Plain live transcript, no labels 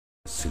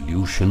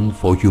Solution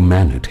for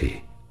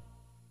humanity.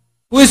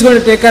 Who is going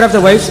to take care of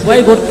the wives?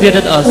 Why God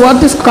created us?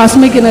 What is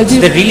cosmic energy?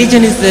 The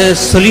religion is the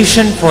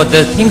solution for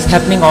the things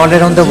happening all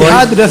around the world.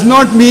 Jihad does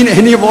not mean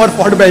any war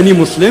fought by any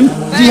Muslim.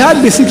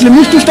 Jihad basically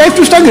means to strive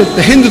to struggle.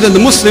 The Hindus and the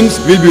Muslims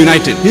will be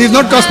united. He is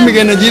not cosmic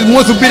energy, he is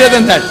more superior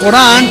than that.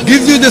 Quran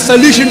gives you the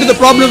solution to the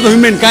problems of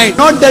humankind.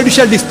 Not that we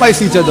shall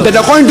despise each other. That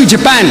according to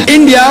Japan,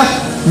 India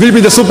will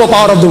be the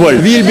superpower of the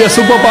world. We will be a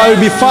superpower,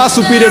 will be far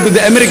superior to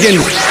the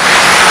Americans.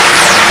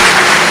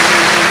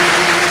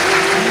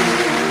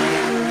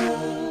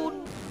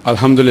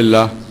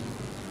 Alhamdulillah,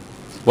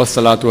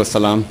 wassalatu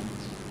wassalam,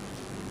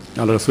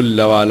 ala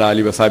rasulillah wa ala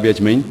alihi wa sahbihi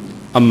ajmain,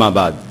 amma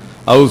ba'd.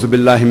 A'udhu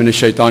billahi minash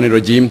shaitanir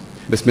rajim,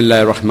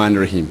 bismillahir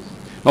rahmanir rahim.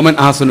 Wa man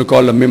ahsanu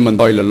qawlan mimman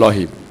da'a ila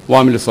Allahi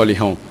wa amila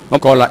salihan wa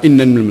qala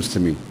innani minal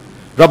muslimin.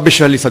 Rabbi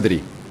shrah li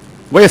sadri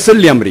wa yassir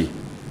li amri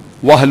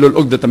wa hlul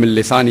 'uqdatam min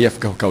lisani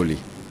yafqahu qawli.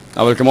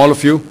 I welcome all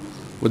of you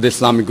with the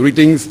Islamic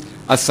greetings.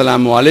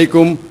 Assalamu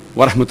alaikum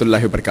wa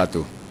rahmatullahi wa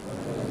barakatuh.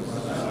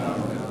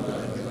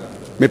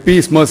 May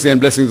peace, mercy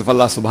and blessings of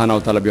Allah subhanahu wa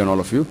ta'ala be on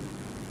all of you.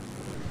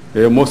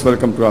 You are most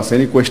welcome to ask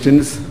any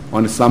questions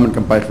on Islam and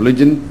comparative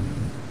religion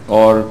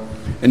or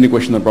any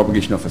question on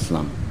propagation of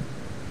Islam.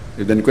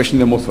 If there are any questions,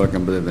 you are most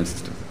welcome, brothers and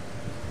sisters.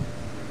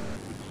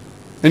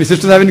 Any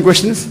sisters have any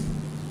questions?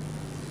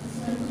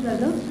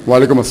 Wa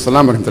alaikum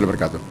assalam wa rahmatullahi wa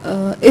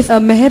barakatuh. If a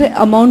Mahr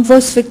amount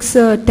was fixed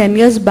 10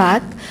 years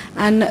back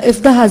and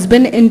if the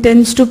husband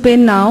intends to pay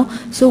now,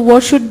 so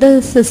what should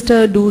the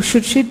sister do?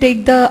 Should she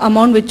take the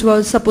amount which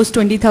was supposed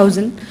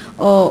 20,000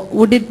 or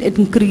would it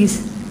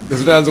increase?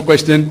 This is also a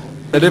question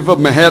that if a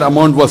Mahr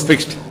amount was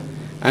fixed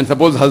and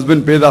suppose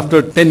husband pays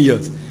after 10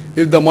 years,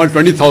 if the amount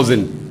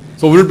 20,000,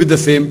 so will it be the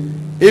same?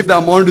 If the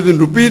amount is in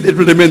rupees, it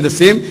will remain the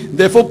same.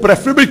 Therefore,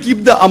 preferable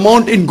keep the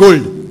amount in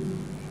gold,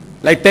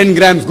 like 10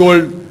 grams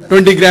gold,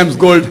 20 grams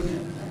gold.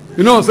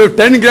 You know, so if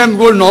 10 grams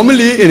gold,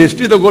 normally in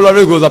history the gold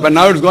always goes up and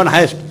now it's gone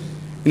highest.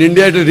 In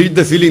India it has reached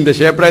the ceiling, the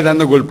share price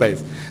and the gold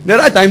price. There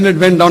are times that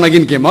went down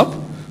again came up.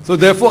 So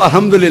therefore,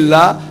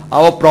 alhamdulillah,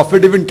 our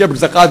Prophet even kept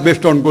zakat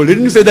based on gold. He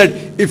didn't say that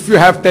if you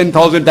have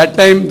 10,000, that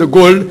time the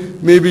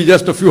gold may be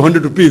just a few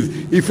hundred rupees.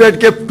 If you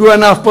had kept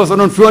 2.5%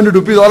 on few hundred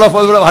rupees, all of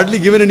us would have hardly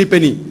given any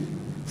penny.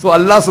 So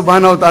Allah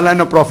subhanahu wa ta'ala and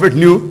the Prophet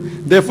knew,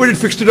 therefore it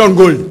fixed it on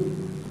gold.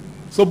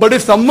 So but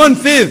if someone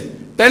says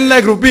 10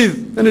 lakh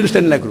rupees, then it is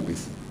 10 lakh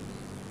rupees.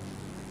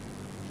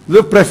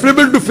 So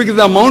preferable to fix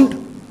the amount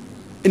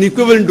in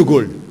equivalent to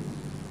gold.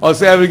 Or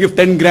say I will give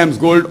 10 grams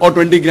gold or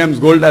 20 grams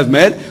gold as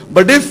Mahr.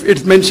 But if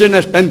it's mentioned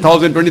as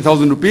 10,000,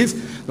 20,000 rupees,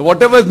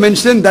 whatever is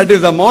mentioned, that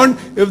is the amount.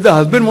 If the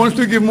husband wants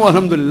to give more,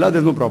 alhamdulillah,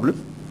 there's no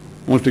problem.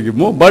 Wants to give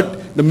more.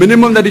 But the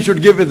minimum that he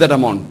should give is that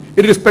amount,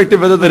 irrespective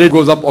whether the rate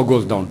goes up or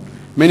goes down.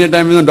 Many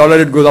times in the dollar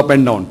it goes up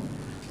and down.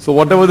 So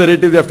whatever the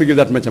rate is, you have to give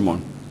that much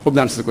amount. Hope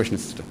that answers the question,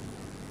 sister.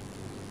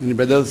 Any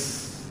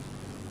brothers?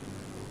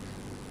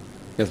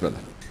 Yes, brother.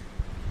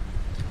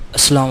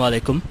 Assalamu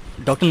alaikum.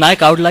 Dr.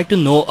 Naik, I would like to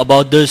know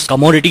about this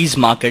commodities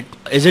market.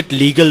 Is it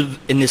legal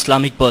in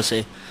Islamic per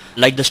se?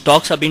 Like the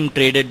stocks have been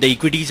traded, the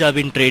equities have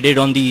been traded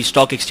on the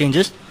stock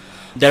exchanges.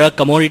 There are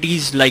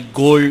commodities like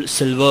gold,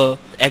 silver,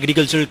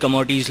 agricultural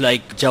commodities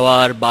like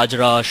jawar,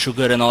 bajra,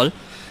 sugar and all.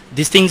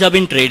 These things have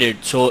been traded.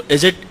 So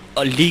is it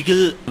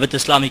legal with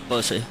Islamic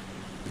per se?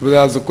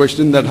 There's a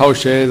question that how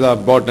shares are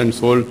bought and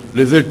sold.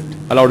 Is it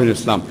allowed in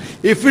Islam?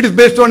 If it is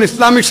based on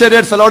Islamic Sharia,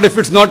 it's allowed. If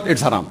it's not,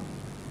 it's haram.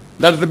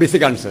 That's the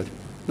basic answer.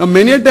 Now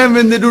many a time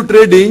when they do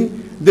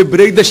trading, they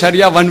break the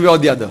Sharia one way or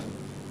the other.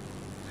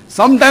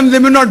 Sometimes they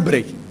may not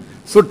break.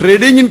 So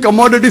trading in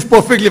commodities is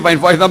perfectly fine.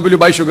 For example, you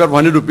buy sugar for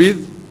 100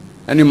 rupees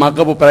and you mark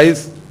up a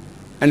price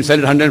and you sell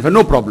it 105,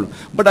 no problem.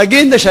 But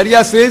again the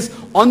Sharia says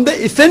on the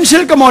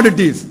essential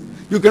commodities,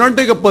 you cannot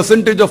take a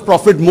percentage of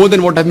profit more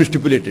than what has been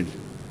stipulated.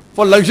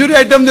 For luxury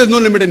items, there is no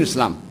limit in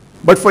Islam.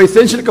 But for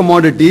essential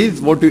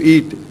commodities, what you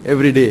eat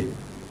every day,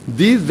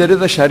 these there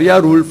is a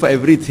Sharia rule for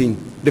everything.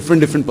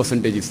 Different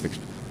percentages fixed.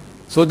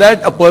 So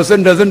that a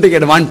person doesn't take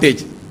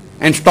advantage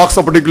and stocks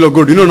a particular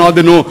good. You know, now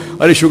they know,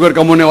 sugar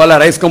kam hone wala,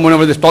 rice kam hone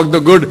wala, they stock the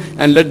good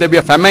and let there be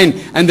a famine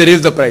and they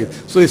raise the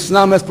price. So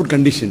Islam has put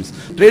conditions.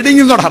 Trading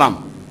is not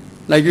haram.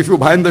 Like if you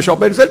buy in the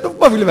shop and sell,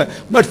 perfectly fine.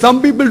 But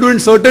some people do in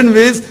certain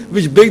ways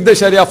which break the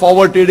Sharia,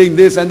 forward trading,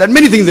 this and that,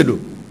 many things they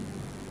do.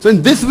 So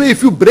in this way,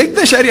 if you break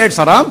the Sharia, it's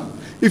haram.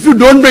 If you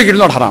don't break it, it's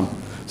not haram.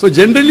 So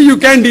generally you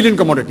can deal in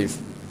commodities.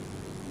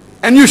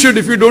 And you should,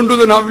 if you don't do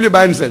the now, you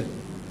buy and sell.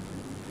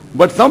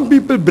 But some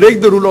people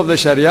break the rule of the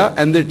Sharia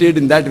and they trade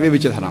in that way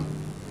which is haram.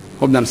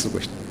 Hope that answers the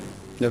question.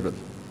 Yes, brother.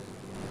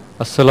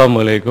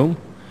 Assalamu alaikum.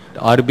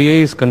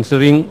 RBI is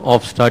considering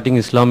of starting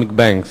Islamic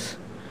banks.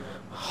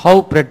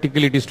 How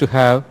practical it is to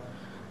have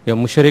a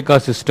musharika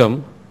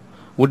system?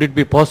 Would it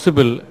be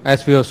possible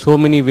as we have so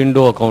many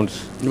window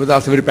accounts?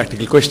 That's a very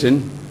practical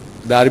question.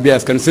 The RBI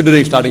is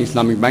considering starting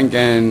Islamic bank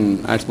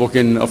and I had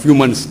spoken a few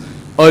months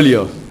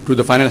earlier to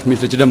the Finance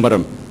Minister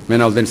Chidambaram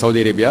when I was in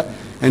Saudi Arabia.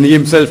 And he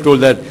himself told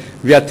that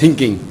we are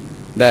thinking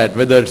that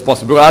whether it's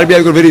possible. RBI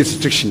has got various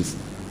restrictions,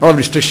 a lot of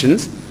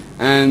restrictions,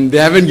 and they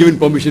haven't given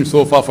permission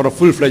so far for a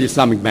full-fledged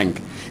Islamic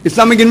bank.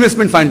 Islamic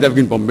investment funds have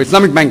been permitted.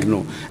 Islamic bank,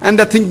 no. And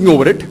they're thinking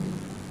over it.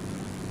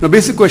 Now,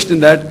 basic question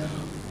that,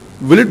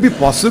 will it be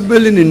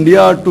possible in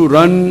India to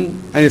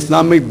run an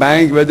Islamic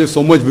bank where there's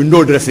so much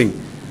window dressing,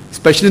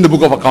 especially in the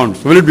book of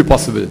accounts? Will it be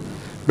possible?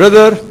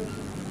 Brother,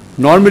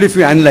 normally if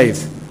you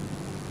analyze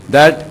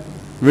that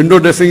window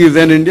dressing is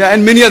there in India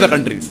and many other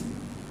countries.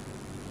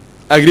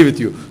 I agree with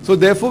you. So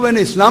therefore, when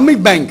an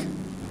Islamic bank,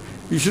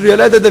 you should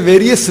realize that the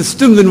various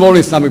systems involved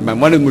in Islamic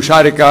bank. One is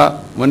Musharika,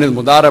 one is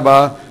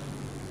Mudaraba,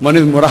 one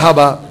is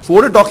Murahaba. So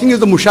what we're talking is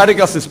the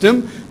Musharika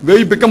system where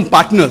you become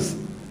partners.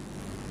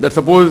 That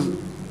suppose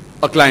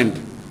a client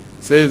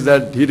says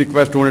that he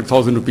requires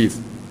 200,000 rupees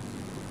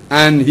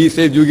and he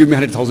says you give me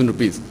 100,000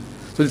 rupees.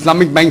 So the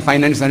Islamic bank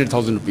finances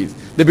 100,000 rupees.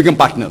 They become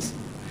partners.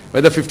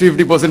 Whether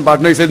 50-50%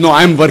 partner, he says no,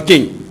 I am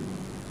working.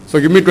 So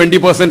give me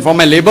 20% for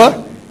my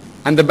labor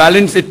and the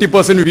balance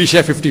 80% we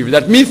share 50.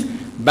 That means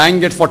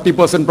bank gets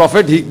 40%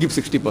 profit, he gives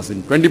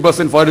 60%.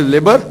 20% for his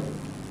labor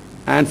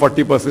and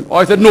 40%. Or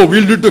I said no,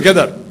 we'll do it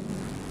together.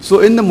 So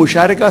in the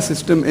Musharika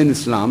system in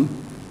Islam,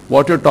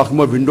 what you're talking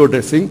about window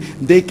dressing,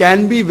 there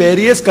can be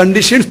various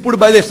conditions put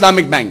by the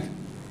Islamic bank.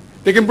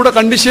 They can put a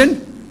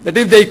condition that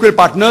if they're equal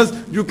partners,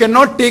 you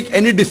cannot take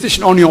any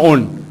decision on your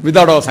own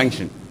without our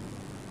sanction.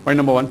 Point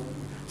number one.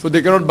 So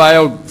they cannot buy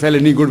or sell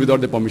any good without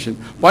their permission.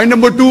 Point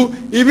number two,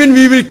 even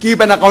we will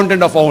keep an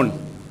accountant of our own.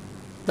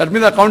 That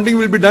means accounting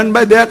will be done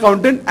by their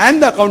accountant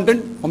and the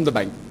accountant from the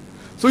bank.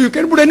 So you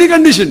can put any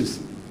conditions.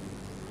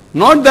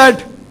 Not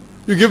that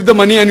you give the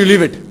money and you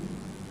leave it.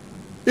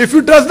 If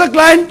you trust the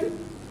client,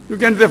 you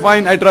can say,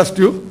 fine, I trust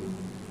you.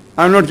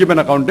 I will not keep an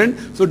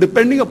accountant. So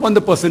depending upon the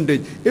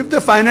percentage, if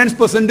the finance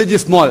percentage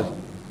is small,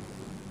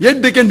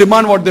 yet they can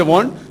demand what they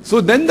want,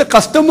 so then the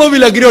customer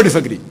will agree or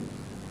disagree.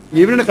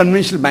 Even in a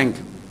conventional bank,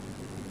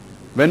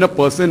 when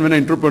an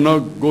entrepreneur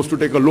goes to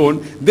take a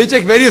loan, they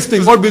check various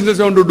things. What business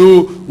you want to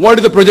do, what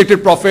is the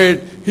projected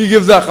profit, he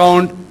gives the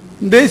account.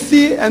 They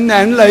see and they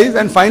analyze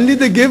and finally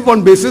they give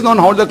on basis on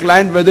how the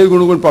client, whether he's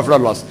going to go in profit or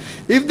loss.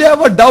 If they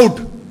have a doubt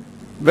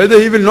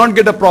whether he will not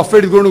get a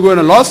profit, he's going to go in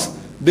a loss,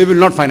 they will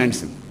not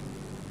finance him.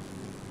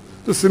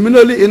 So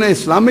similarly, in an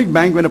Islamic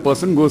bank, when a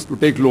person goes to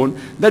take loan,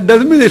 that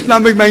doesn't mean the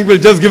Islamic bank will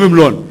just give him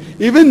loan.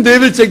 Even they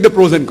will check the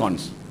pros and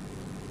cons.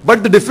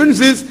 But the difference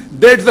is,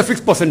 there it's a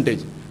fixed percentage.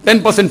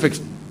 10%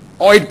 fixed,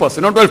 or 8%,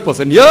 or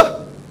 12%.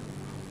 Here,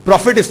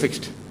 profit is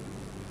fixed.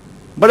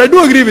 But I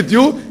do agree with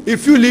you,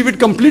 if you leave it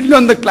completely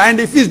on the client,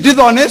 if he's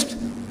dishonest,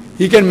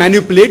 he can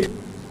manipulate.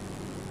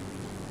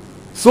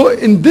 So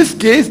in this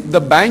case, the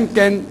bank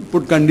can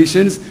put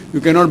conditions. You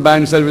cannot buy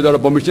and sell without a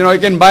permission, or you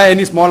can buy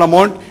any small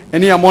amount,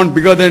 any amount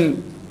bigger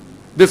than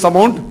this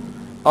amount.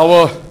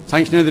 Our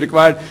sanction is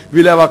required.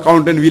 We'll have an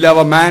accountant, we'll have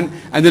a man,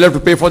 and they'll have to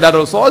pay for that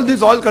also.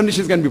 All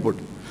conditions can be put.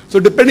 So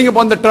depending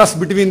upon the trust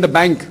between the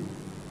bank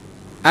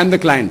and the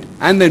client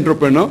and the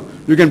entrepreneur,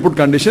 you can put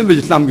conditions which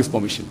Islam gives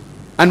permission.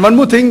 And one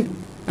more thing,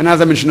 and as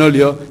I mentioned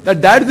earlier,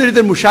 that there is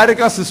a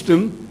Musharika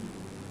system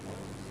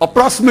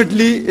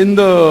approximately in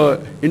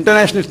the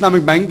international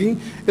Islamic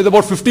banking is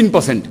about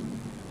 15%.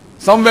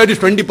 Somewhere it is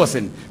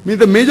 20%. Means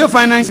the major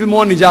finance is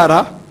more on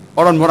Ijara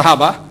or on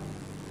Murahaba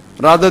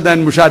rather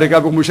than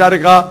Musharika. Because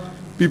Musharika,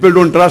 people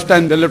don't trust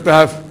and they'll have to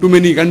have too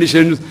many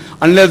conditions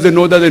unless they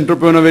know that the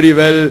entrepreneur very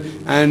well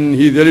and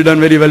he's really done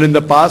very well in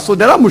the past. So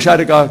there are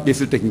Musharika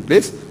cases taking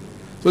place.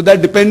 So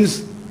that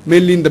depends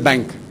mainly in the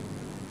bank.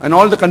 And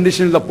all the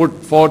conditions are put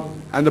forth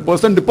and the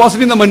person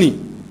depositing the money.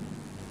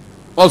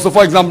 Also,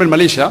 for example, in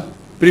Malaysia,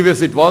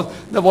 previously it was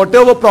that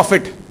whatever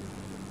profit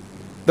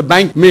the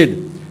bank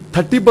made,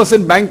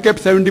 30% bank kept,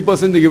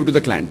 70% they give to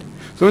the client.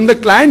 So when the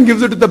client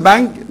gives it to the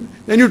bank,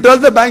 then you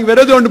trust the bank,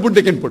 wherever they want to put,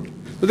 they can put.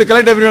 So they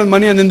collect everyone's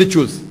money and then they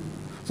choose.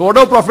 So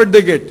whatever profit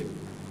they get,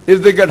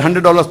 if they get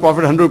 $100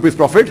 profit, 100 rupees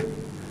profit,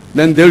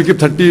 then they will keep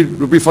 30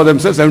 rupees for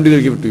themselves, 70 they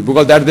will give it to you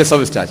because that's their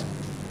service charge.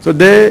 So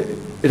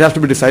it has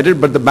to be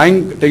decided, but the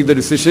bank takes the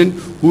decision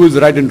who is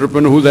the right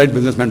entrepreneur, who is the right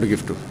businessman to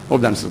give to.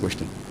 Hope that answers the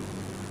question.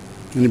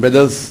 Any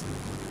brothers?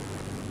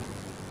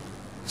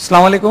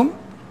 Assalamu alaikum.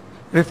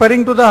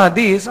 Referring to the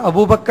hadith,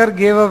 Abu Bakr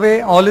gave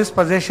away all his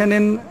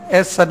possession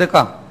as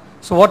sadaqah.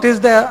 So what is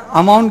the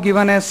amount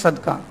given as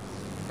sadaqah?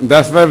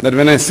 That's why that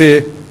when I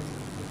say,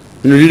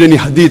 when you read any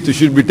hadith, you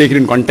should be taken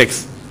in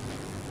context.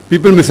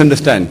 People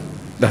misunderstand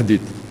the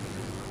hadith.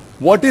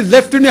 What is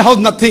left in your house?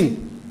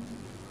 Nothing.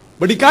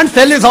 But he can't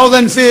sell his house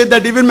and say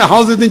that even my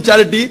house is in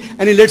charity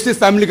and he lets his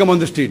family come on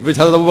the street, which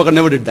Hazrat Abu Bakr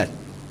never did that.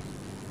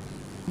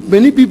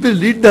 Many people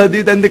read the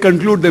hadith and they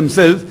conclude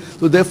themselves.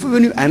 So therefore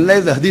when you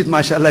analyze the hadith,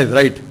 mashallah is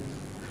right.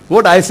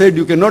 What I said,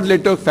 you cannot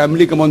let your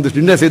family come on the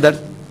street. Didn't I say that?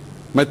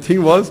 My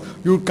thing was,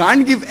 you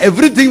can't give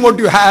everything what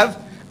you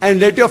have and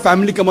let your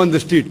family come on the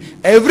street.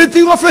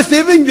 Everything of your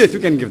savings, yes, you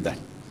can give that.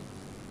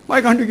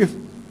 Why can't you give?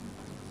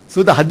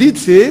 So the hadith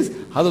says,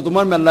 Hazrat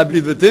Umar, may Allah be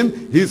pleased with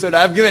him, he said,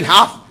 I have given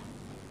half.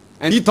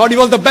 And he thought he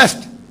was the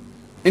best.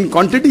 In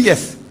quantity,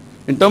 yes.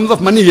 In terms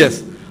of money,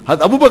 yes.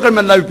 Hazrat Abu Bakr, may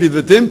Allah be pleased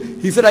with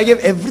him, he said, I gave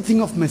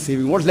everything of my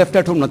saving. What's left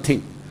at home?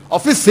 Nothing.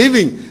 Of his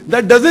saving.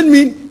 That doesn't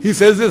mean he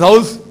sells his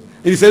house,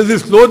 he sells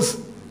his clothes,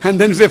 and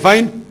then say,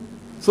 fine,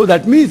 So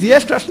that means he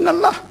has trust in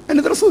Allah and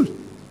His Rasul.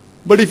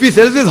 But if he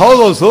sells his house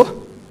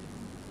also,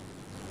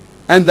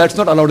 and that's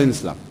not allowed in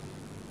Islam.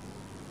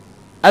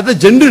 As a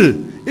general,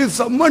 if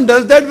someone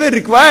does that, we're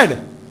required.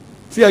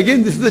 See,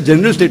 again, this is a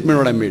general statement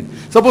what I made.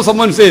 Suppose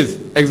someone says,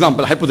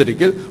 example,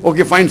 hypothetical,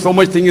 okay, fine, so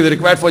much thing is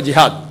required for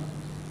jihad.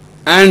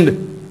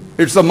 And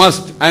it's a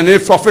must. And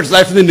if Prophet's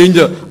life is in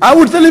danger, I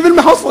would sell even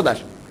my house for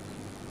that.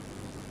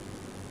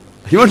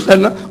 You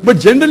understand, no? But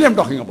generally I'm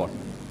talking about.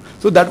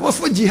 So that was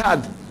for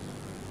jihad.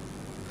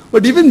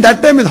 But even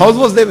that time his house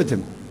was there with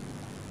him.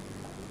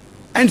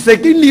 And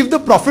secondly, if the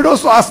Prophet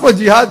also asked for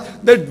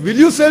jihad, that will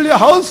you sell your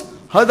house?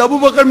 Had Abu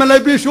Bakr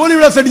Malai, surely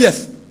would have said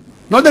yes.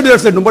 Not that he would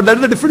have said no, but that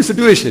is a different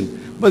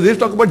situation. But they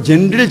talk about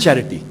general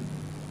charity.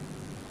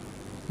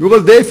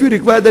 Because there if you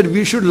require that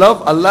we should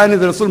love Allah and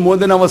His Rasul more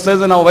than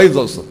ourselves and our wives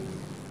also.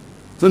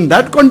 So in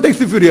that context,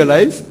 if you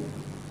realize,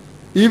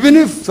 even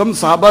if some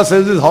Sahaba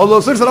sells his house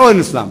also, it's allowed in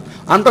Islam.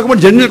 I'm talking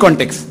about general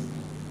context.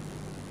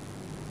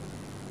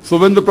 So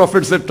when the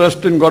Prophet said,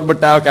 trust in God but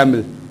tie a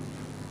camel.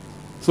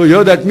 So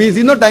here that means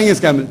he's not tying his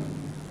camel.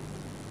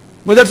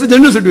 But that's a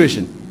general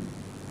situation.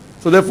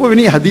 So therefore when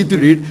any hadith you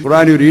read,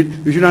 Quran you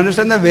read, you should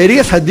understand the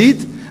various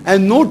hadith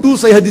and no two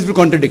Sahih hadiths will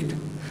contradict.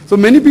 So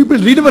many people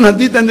read one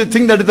hadith and they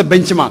think that is a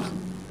benchmark.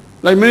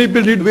 Like many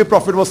people read the way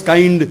Prophet was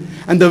kind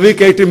and the way he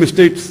corrected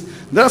mistakes.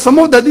 There are some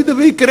of the hadith, the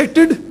way he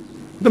corrected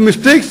the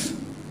mistakes,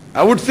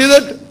 I would say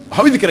that,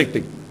 how is he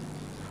correcting?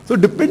 So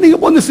depending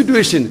upon the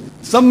situation,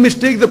 some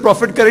mistakes the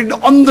Prophet corrected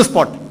on the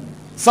spot,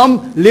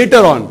 some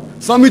later on,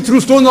 some he threw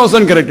stones also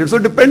and corrected. So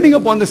depending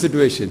upon the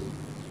situation.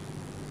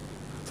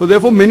 So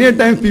therefore many a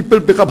times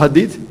people pick up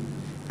hadith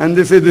and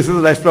they say this is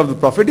the lifestyle of the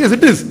Prophet. Yes,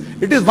 it is.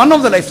 It is one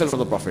of the lifestyles of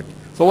the Prophet.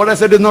 So what I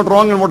said is not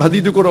wrong and what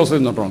hadith you quote also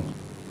is not wrong.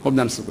 Hope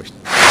that answers the question.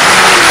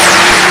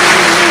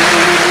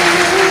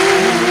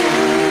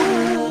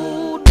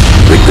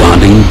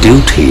 Regarding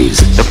duties,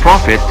 The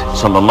Prophet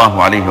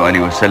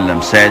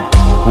ﷺ said,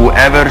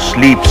 whoever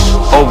sleeps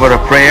over a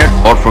prayer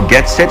or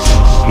forgets it,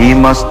 he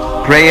must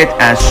pray it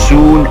as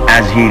soon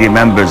as he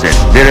remembers it.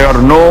 There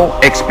are no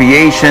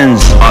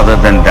expiations other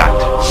than that.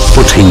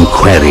 putting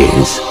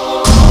queries,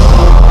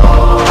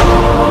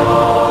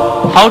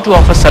 How to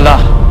offer salah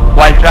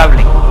while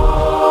traveling?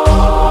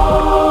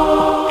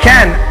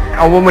 Can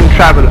a woman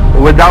travel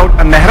without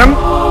a mahram?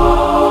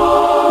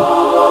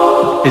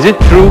 Is it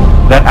true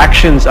that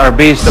actions are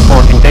based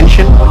upon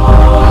intention?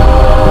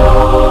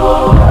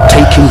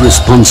 taking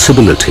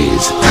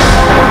responsibilities,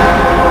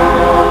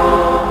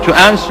 To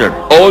answer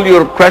all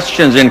your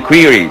questions and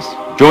queries,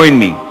 join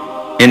me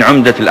in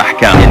Umdat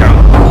al-Ahkam.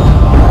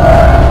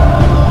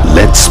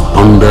 let's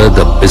ponder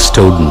the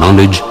bestowed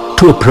knowledge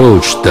to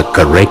approach the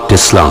correct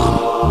Islam.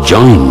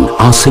 Join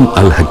Asim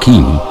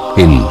Al-Hakim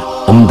in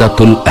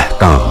Umdatul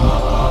Ahkam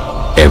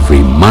every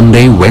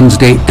Monday,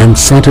 Wednesday and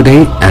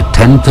Saturday at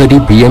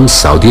 10:30 p.m.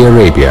 Saudi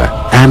Arabia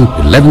and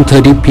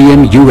 11:30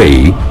 p.m.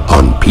 UAE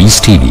on Peace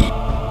TV.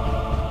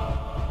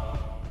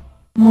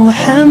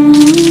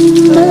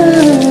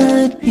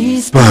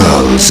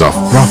 Pearls of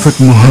Prophet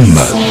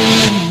Muhammad,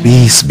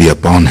 peace be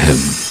upon him.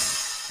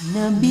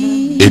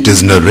 It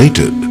is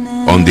narrated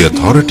on the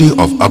authority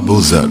of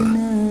Abu Zar,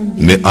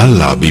 may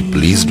Allah be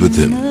pleased with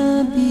him,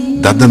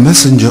 that the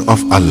Messenger of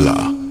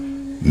Allah,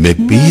 may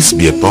peace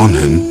be upon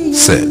him,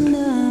 said,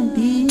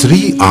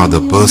 "Three are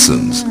the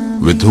persons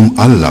with whom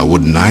Allah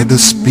would neither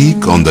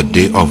speak on the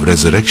day of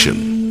resurrection,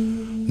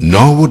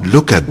 nor would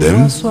look at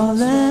them,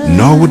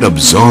 nor would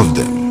absolve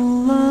them,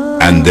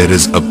 and there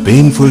is a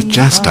painful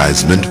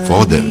chastisement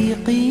for them."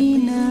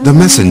 The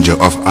Messenger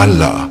of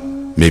Allah,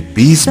 may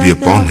peace be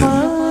upon him,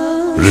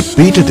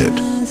 repeated it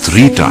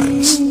 3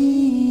 times.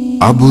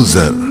 Abu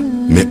Zar,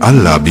 may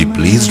Allah be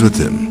pleased with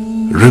him,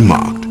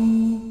 remarked,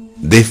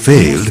 "They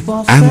failed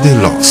and they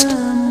lost.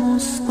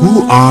 Who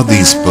are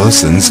these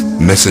persons,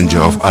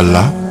 Messenger of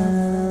Allah?"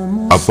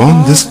 Upon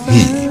this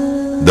he,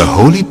 the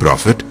Holy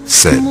Prophet,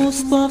 said,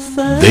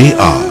 "They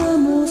are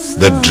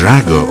the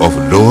dragger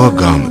of lower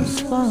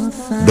garment,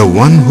 the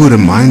one who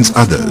reminds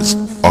others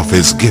of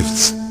his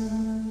gifts,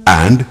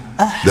 and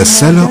the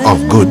seller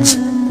of goods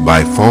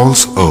by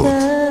false oath."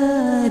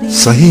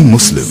 Sahih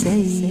Muslim,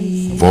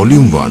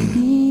 Volume 1,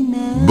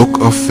 Book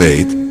of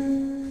Faith,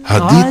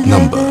 Hadith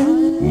number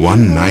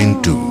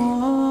 192.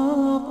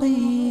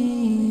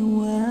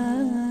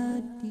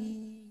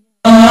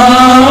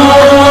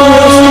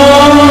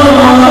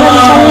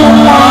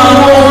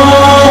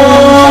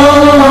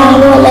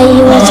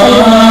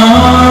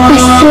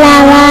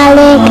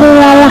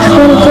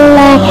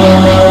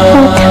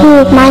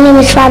 My name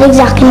is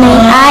Zakir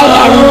Naik. I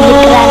am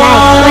Zakir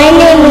Naik. My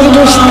name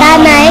is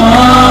Naik.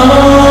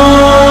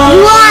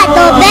 You are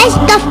the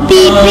best of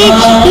people.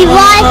 You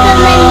are for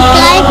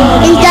mankind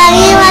in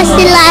telling what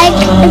they like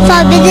and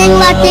forbidding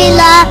what they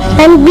love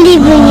and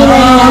believing in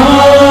Allah.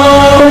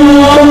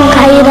 كنتم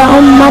خير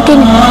أمة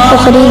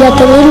أخرجت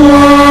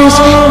للناس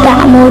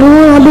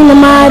تأمرون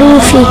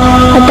بالمعروف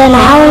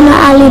وتنهون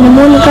عن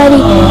المنكر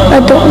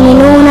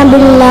وتؤمنون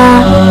بالله.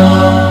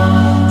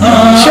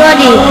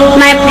 Surely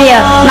my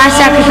prayer, my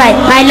sacrifice,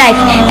 my life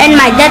and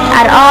my death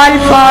are all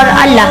for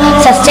Allah,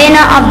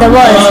 sustainer of the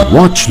world.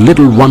 Watch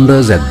Little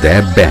Wonders at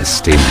their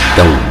best in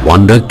The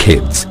Wonder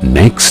Kids,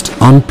 next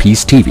on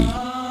Peace TV.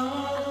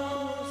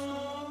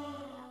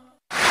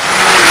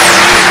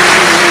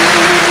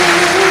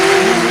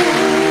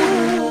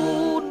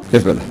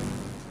 Yes, brother.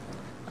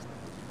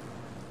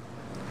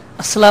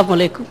 Assalamu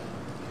alaikum.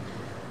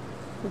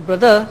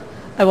 Brother,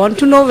 I want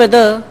to know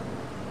whether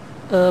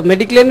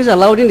mediclaim is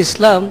allowed in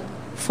Islam,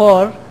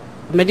 for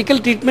medical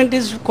treatment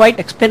is quite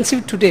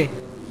expensive today.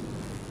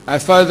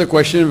 As far as the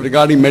question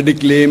regarding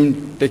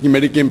mediclaim, taking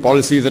mediclaim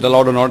policy, is it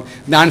allowed or not,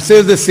 the answer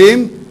is the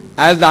same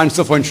as the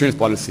answer for insurance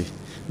policy.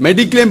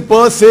 Mediclaim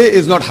per se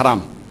is not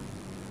haram.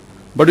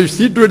 But you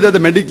see to it that the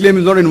mediclaim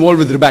is not involved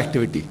with riba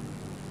activity.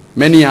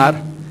 Many are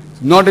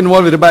not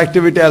involved with riba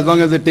activity as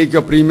long as they take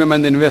your premium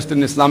and invest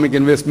in Islamic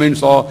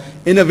investments or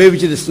in a way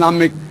which is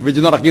Islamic, which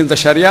is not against the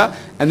Sharia,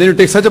 and then you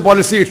take such a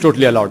policy, it's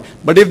totally allowed.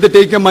 But if they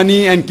take your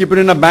money and keep it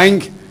in a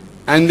bank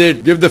and they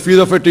give the fees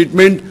of a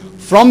treatment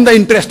from the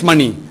interest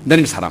money,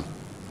 then it's haram.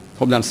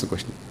 Hope that answers the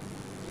question.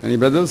 Any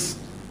brothers?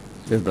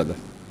 Yes, brother.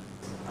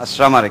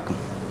 Assalamu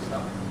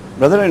alaikum.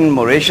 Brother, in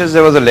Mauritius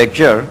there was a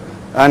lecture,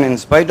 and in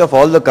spite of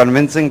all the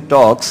convincing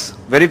talks,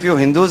 very few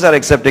Hindus are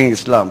accepting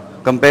Islam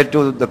compared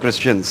to the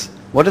Christians.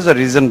 What is the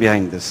reason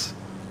behind this?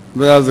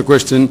 Well, that's the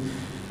question,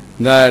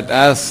 that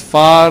as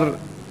far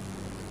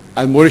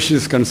as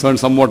Mauritius is concerned,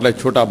 somewhat like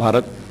Chota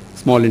Bharat,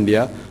 small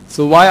India,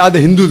 so why are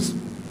the Hindus?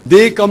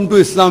 They come to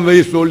Islam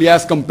very slowly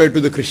as compared to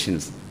the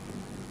Christians.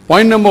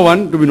 Point number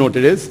one to be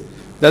noted is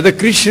that the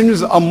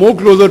Christians are more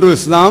closer to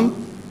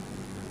Islam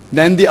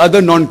than the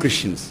other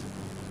non-Christians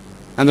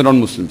and the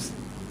non-Muslims,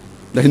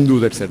 the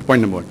Hindus, etc.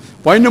 Point number one.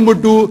 Point number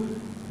two,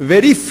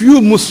 very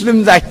few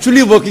Muslims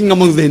actually working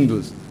amongst the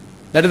Hindus.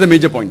 That is the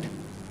major point.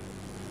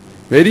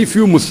 Very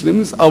few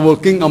Muslims are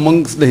working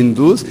amongst the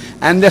Hindus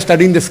and they are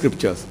studying the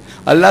scriptures.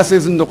 Allah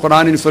says in the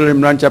Quran in Surah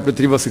Imran chapter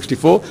 3 verse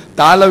 64,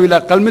 Ta'ala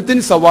ila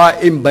kalmatin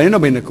sawa'im bayna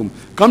bainakum.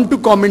 Come to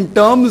common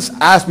terms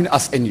as between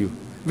us and you.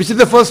 Which is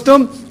the first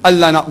term?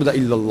 Allah na'budu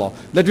illallah.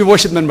 That we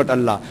worship none but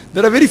Allah.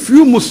 There are very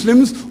few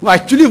Muslims who are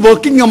actually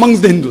working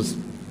amongst the Hindus.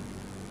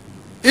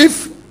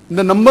 If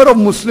the number of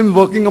Muslims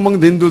working among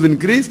the Hindus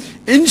increase,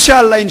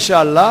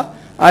 inshallah,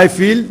 I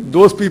feel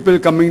those people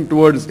coming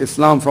towards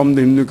Islam from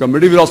the Hindu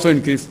community will also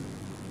increase.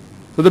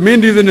 So the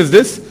main reason is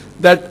this,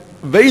 that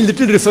very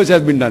little research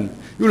has been done.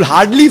 You will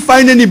hardly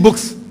find any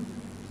books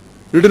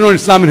written on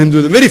Islam and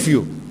Hinduism, very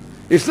few.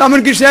 Islam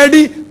and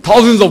Christianity,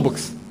 thousands of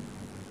books.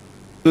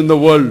 In the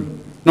world,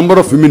 number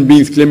of human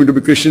beings claiming to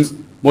be Christians,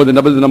 more than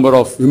double the number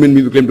of human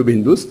beings who claim to be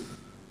Hindus.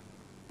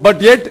 But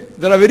yet,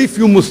 there are very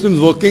few Muslims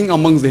working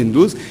amongst the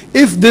Hindus.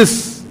 If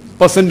this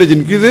percentage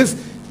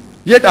increases,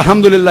 yet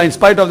alhamdulillah, in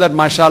spite of that,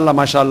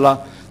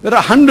 mashallah, there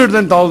are hundreds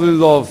and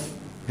thousands of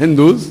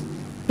Hindus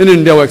in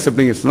India who are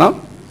accepting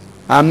Islam.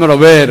 I am not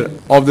aware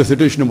of the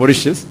situation of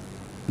Mauritius.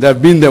 They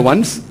have been there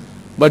once,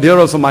 but here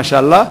also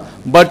mashallah,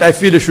 but I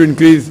feel it should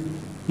increase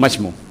much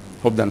more.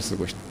 Hope that answers the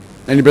question.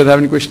 Any brother have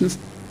any questions?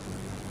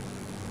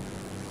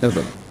 Yes,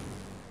 brother.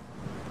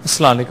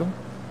 Assalamu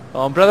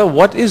alaikum. Brother,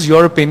 what is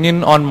your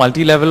opinion on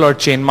multi-level or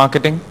chain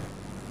marketing?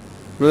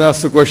 Brother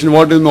asked the question,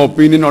 what is my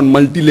opinion on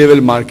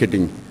multi-level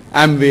marketing,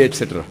 Amway,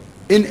 etc.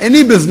 In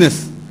any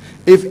business,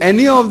 if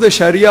any of the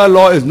Sharia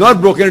law is not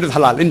broken, it is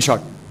halal, in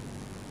short.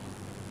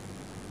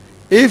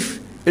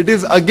 If it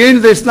is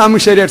against the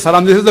Islamic Sharia, it's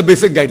haram. This is the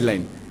basic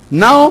guideline.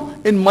 Now,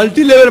 in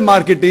multi-level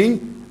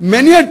marketing,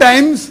 many a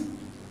times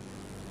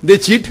they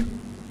cheat,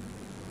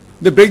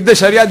 they break the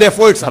Sharia,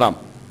 therefore it's haram.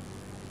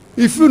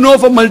 If you know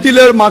for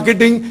multi-level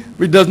marketing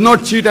which does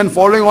not cheat and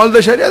following all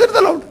the Sharia, that's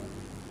allowed.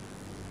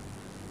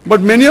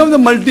 But many of the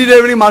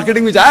multi-level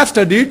marketing which I have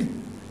studied,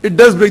 it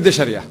does break the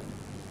Sharia.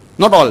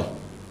 Not all.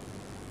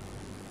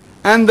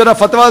 And there are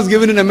fatwas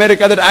given in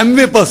America that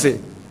Amway per se,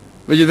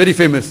 which is very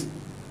famous.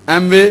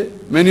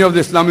 Amway, many of the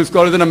Islamic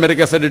scholars in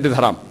America said it is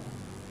haram.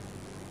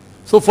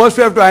 So first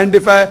we have to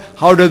identify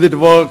how does it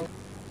work.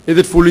 Is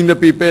it fooling the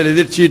people? Is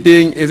it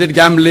cheating? Is it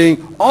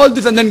gambling? All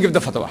this, and then give the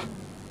fatwa.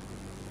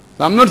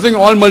 So I'm not saying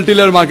all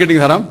multi-level marketing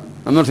is haram.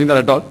 I'm not saying that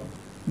at all.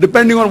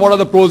 Depending on what are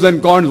the pros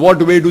and cons,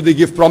 what way do they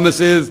give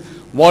promises,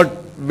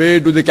 what way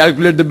do they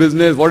calculate the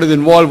business, what is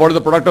involved, what is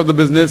the product of the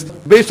business.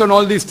 Based on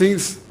all these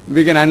things,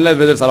 we can analyze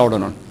whether it's allowed or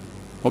not.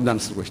 Hope that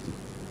answers the question.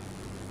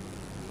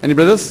 Any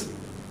brothers?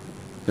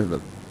 Yes,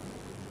 brother.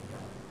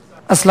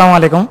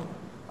 Assalamu alaikum.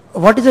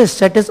 What is the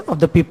status of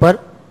the people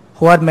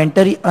who are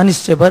mentally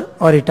unstable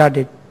or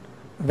retarded?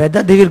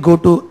 Whether they will go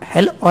to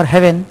hell or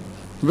heaven?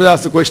 We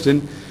ask the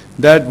question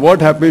that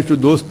what happens to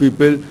those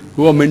people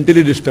who are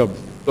mentally disturbed,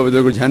 so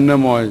whether they go to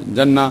Jahannam or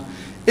Jannah.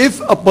 If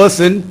a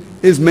person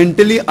is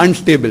mentally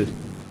unstable,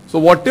 so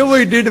whatever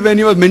he did when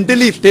he was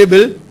mentally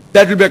stable,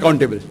 that will be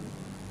accountable.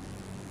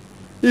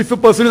 If a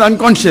person is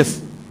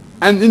unconscious,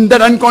 and in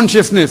that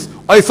unconsciousness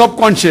or is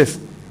subconscious,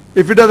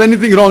 if he does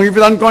anything wrong, if he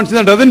is unconscious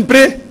and doesn't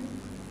pray,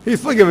 he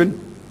is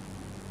forgiven.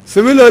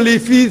 Similarly,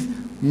 if he is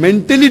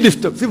mentally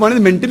disturbed, see, one is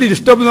mentally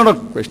disturbed is not a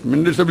question,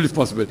 mentally disturbed is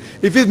possible.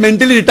 If he is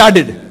mentally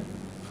retarded,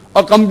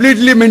 or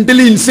completely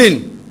mentally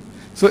insane.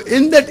 So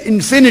in that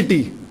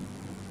insanity,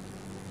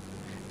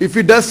 if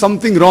he does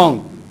something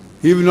wrong,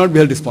 he will not be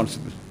held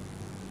responsible.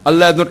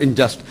 Allah is not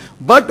unjust.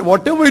 But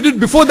whatever he did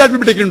before that will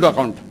be taken into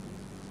account.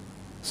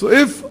 So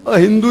if a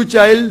Hindu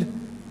child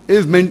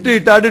is mentally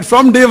retarded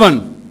from day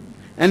one,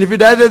 and if he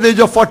dies at the age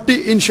of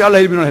 40, inshallah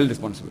he will be not held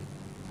responsible.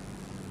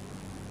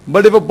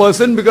 But if a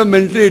person becomes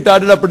mentally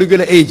retarded at a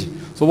particular age,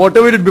 so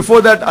whatever he did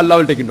before that, Allah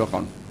will take into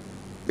account,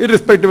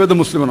 irrespective of the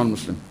Muslim or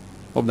non-Muslim.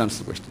 Hope that answers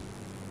the question.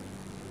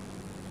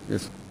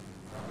 Yes.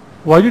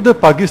 Why did the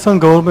Pakistan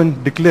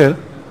government declare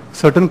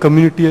certain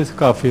community as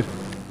kafir?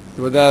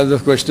 So there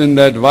was a question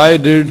that why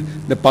did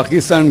the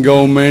Pakistan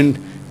government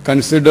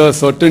consider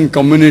certain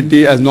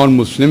community as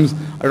non-Muslims?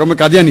 I don't know,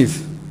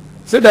 Qadianis.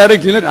 Say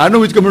directly, I don't know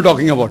which community you're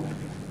talking about.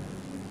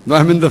 No,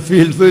 I'm in the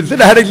field, so say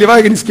directly, why are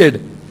you getting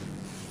scared?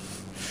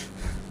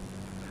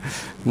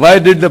 Why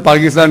did the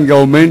Pakistan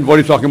government, what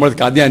he's talking about is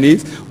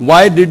Qadianis,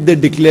 why did they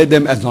declare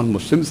them as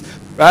non-Muslims?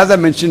 As I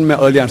mentioned in my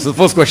earlier answer, the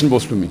first question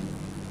posed to me.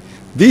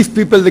 These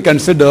people, they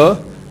consider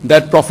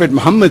that Prophet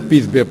Muhammad,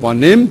 peace be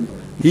upon him,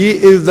 he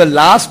is the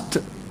last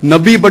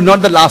Nabi but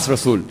not the last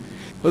Rasul.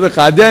 So the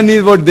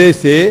Qadianis, what they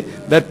say,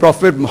 that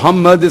Prophet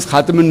Muhammad is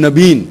Khatamun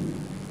Nabeen.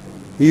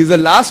 He is the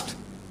last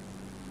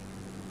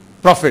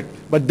prophet.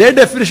 But their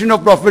definition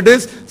of prophet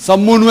is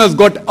someone who has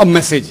got a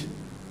message.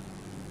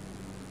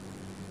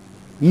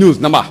 News,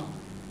 Nama.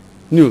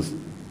 News.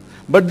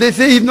 But they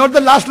say he's not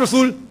the last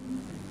Rasul.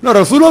 No,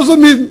 Rasul also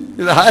means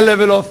is a high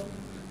level of,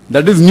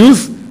 that is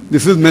news,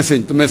 this is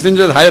message. The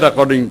messenger is higher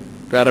according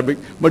to Arabic.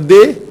 But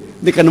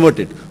they convert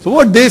it. So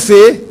what they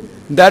say,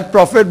 that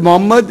Prophet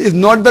Muhammad is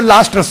not the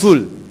last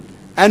Rasul.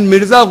 And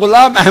Mirza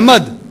Ghulam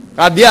Ahmad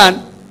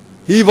Qadian,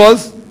 he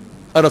was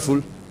a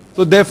Rasul.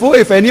 So therefore,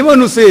 if anyone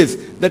who says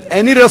that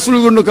any Rasul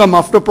is going to come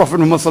after Prophet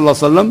Muhammad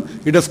sallallahu alaihi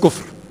wasallam, it is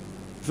kufr.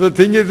 So the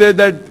thing is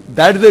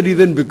that is the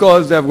reason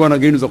because they have gone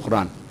against the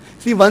Quran.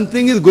 See, one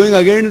thing is going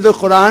against the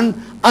Quran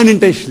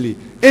unintentionally,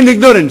 in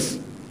ignorance.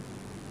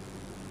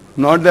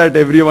 Not that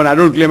everyone, I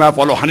don't claim I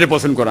follow 100%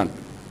 Quran.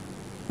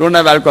 Don't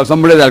have alcohol,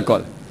 somebody has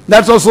alcohol.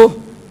 That's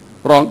also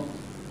wrong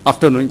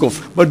after knowing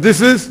kufr. But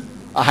this is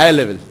a higher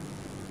level.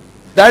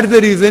 That is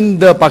the reason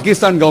the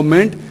Pakistan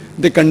government,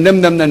 they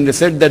condemned them and they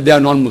said that they are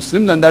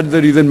non-Muslims, and that's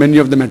the reason many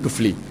of them had to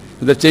flee.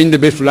 So they changed the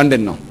base to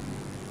London now.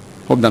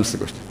 Hope that answers the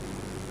question.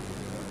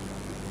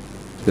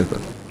 Yes,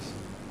 brother.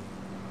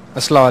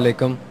 Assalamu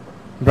alaikum.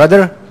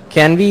 Brother,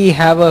 can we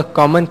have a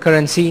common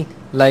currency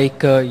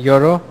like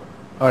euro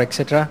or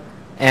etc.?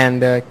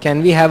 And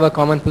can we have a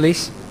common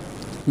police?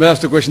 May I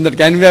ask the question that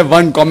can we have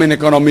one common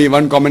economy,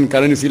 one common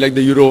currency like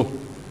the euro?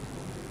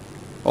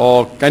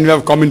 Or can we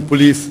have common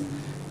police?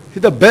 See,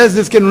 the best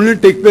this can only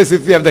take place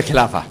if we have the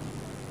Khilafah.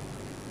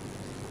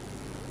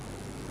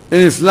 In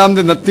Islam,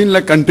 there is nothing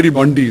like country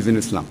boundaries in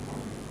Islam.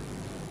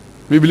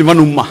 We believe one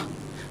ummah.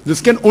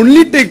 This can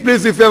only take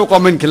place if we have a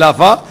common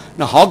Khilafah.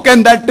 Now, how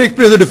can that take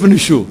place is a different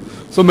issue.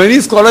 So many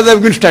scholars have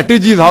given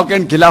strategies how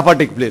can Khilafah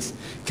take place.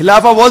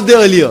 Khilafah was there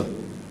earlier.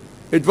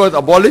 It was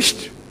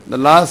abolished. The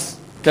last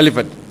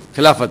Caliphate,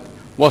 Khilafat,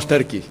 was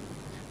Turkey.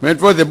 When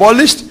it was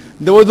abolished,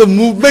 there was a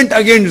movement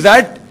against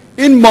that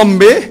in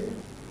Bombay,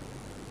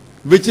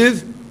 which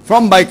is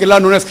from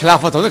Baikala, known as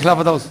Khilafat House.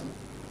 Khilafat House.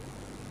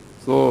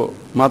 So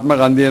Mahatma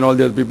Gandhi and all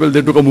the other people,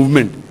 they took a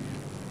movement.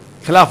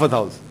 Khilafat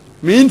House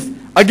means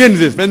against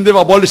this. When they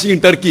were abolishing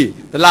in Turkey,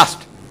 the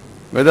last,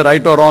 whether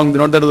right or wrong,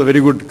 not that was a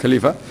very good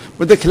Khalifa,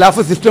 but the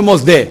Khilafat system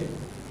was there.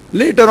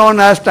 Later on,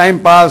 as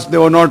time passed, they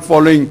were not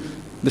following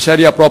the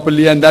Sharia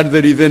properly, and that's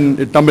the reason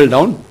it tumbled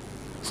down.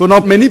 So now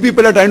many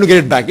people are trying to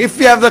get it back. If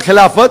we have the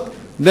Khilafat,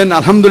 then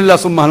Alhamdulillah,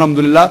 Summa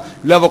Alhamdulillah,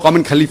 we'll have a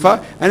common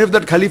Khalifa, and if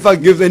that Khalifa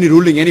gives any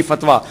ruling, any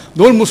fatwa,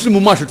 the whole Muslim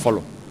Ummah should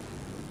follow.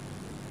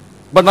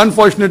 But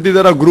unfortunately,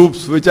 there are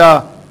groups which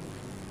are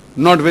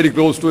not very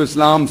close to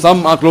Islam.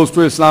 Some are close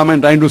to Islam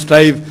and trying to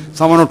strive.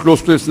 Some are not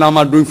close to Islam,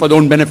 are doing for their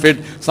own benefit.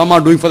 Some are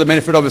doing for the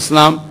benefit of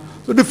Islam.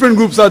 So different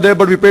groups are there,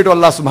 but we pray to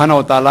Allah subhanahu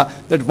wa ta'ala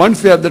that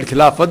once we have that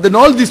Khilafat, then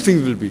all these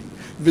things will be.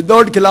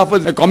 Without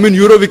Khilafat, a common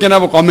euro, we can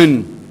have a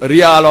common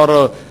real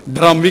or a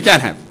drum, we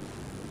can have.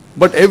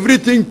 But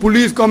everything,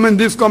 police common,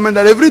 this common,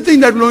 that, everything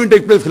that will only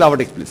take place, Khilafat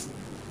takes place.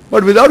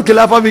 But without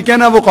Khilafah, we can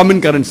have a common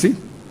currency.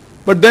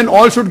 But then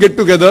all should get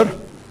together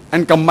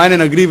and combine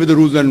and agree with the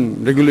rules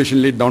and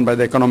regulation laid down by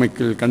the economic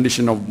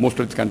condition of most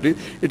of the countries.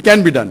 It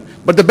can be done.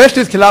 But the best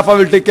is Khilafah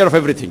will take care of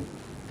everything.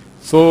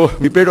 So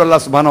we pray to Allah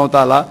subhanahu wa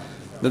ta'ala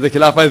that the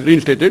Khilafah is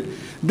reinstated.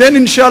 Then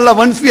inshallah,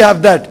 once we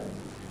have that,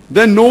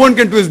 then no one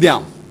can twist the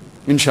arm.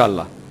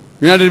 Inshallah.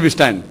 United we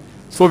stand.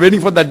 So waiting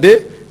for that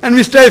day, and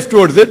we strive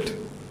towards it.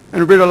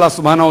 And we pray to Allah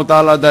subhanahu wa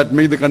ta'ala that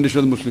make the condition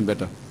of the Muslim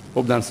better.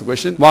 Hope that answers the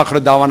question. Wa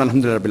akhir da'wana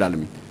alhamdulillahi rabbil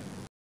alamin.